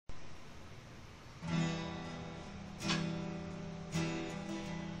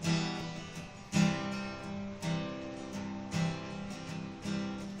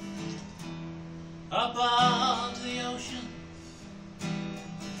above the ocean,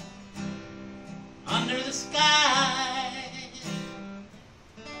 under the sky,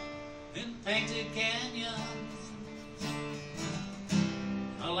 in painted canyons,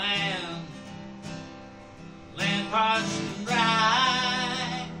 a land parched and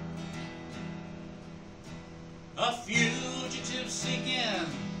dry, a fugitive seeking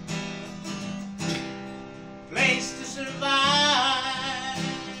place to survive,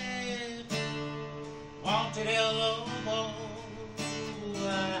 wanted El Lobo,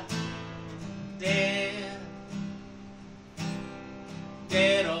 dead,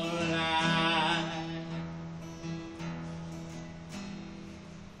 dead or alive.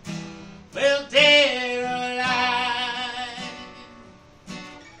 Well, dead or alive,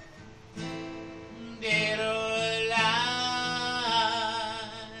 dead or alive,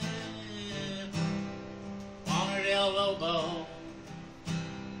 wanted El Lobo,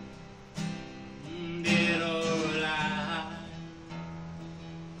 dead or alive.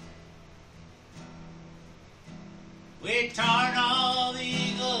 We torn all the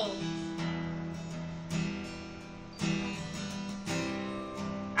eagles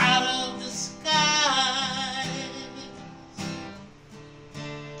out of the skies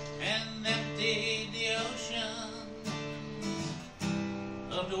and emptied the oceans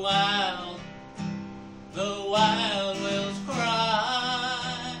of the wild whales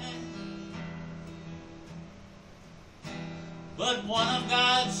cry. But one of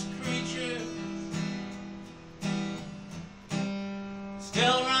God's creatures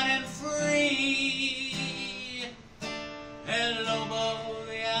still running free, El Lobo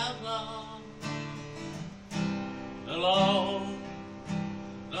the outlaw, the lone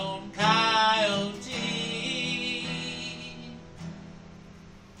coyote.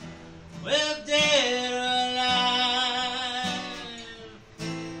 Well, dead or alive,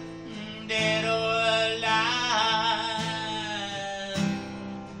 dead or alive,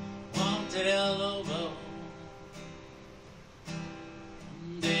 wanted El Lobo,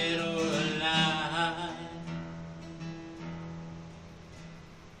 dead or alive.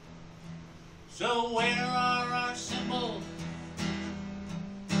 So where are our symbols,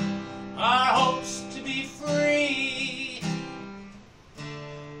 our hopes to be free?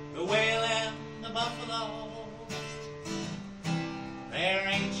 The whale and the buffalo, their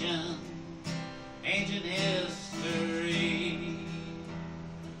ancient history.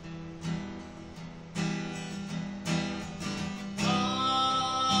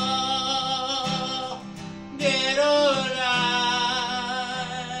 Oh, dead or alive.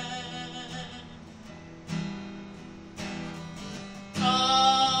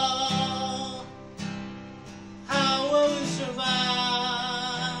 Oh, how will we survive?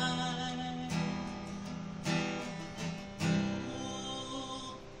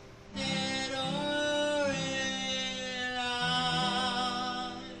 Ooh, dead or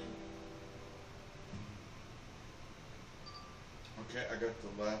alive. Okay, I got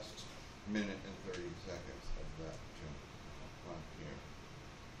the last minute and 30 seconds of that tune on here.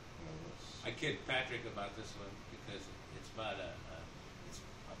 Now let's- I kid Patrick about this one because it's about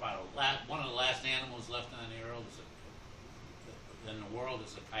one of the last animals left on the world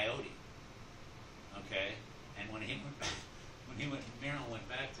is a coyote. Okay, and when Marilyn went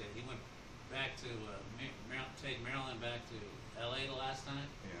back to take Marilyn back to L.A. the last time.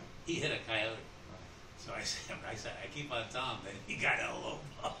 Yeah. He hit a coyote. Right. So I keep on telling him that he got El Lobo.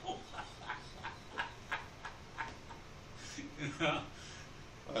 You know?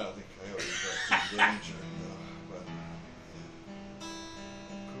 I don't think coyotes are in danger, but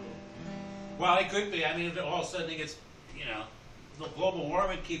cool. Well, it could be. I mean, if all of a sudden it gets, the global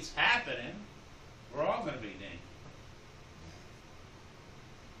warming keeps happening, we're all going to be dangerous.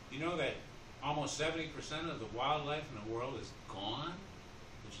 You know that almost 70% of the wildlife in the world is gone?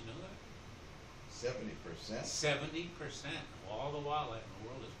 Did you know that? 70%? 70% of all the wildlife in the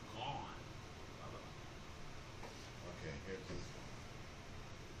world is gone. Okay,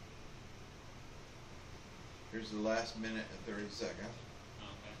 here's the last minute and 30 seconds.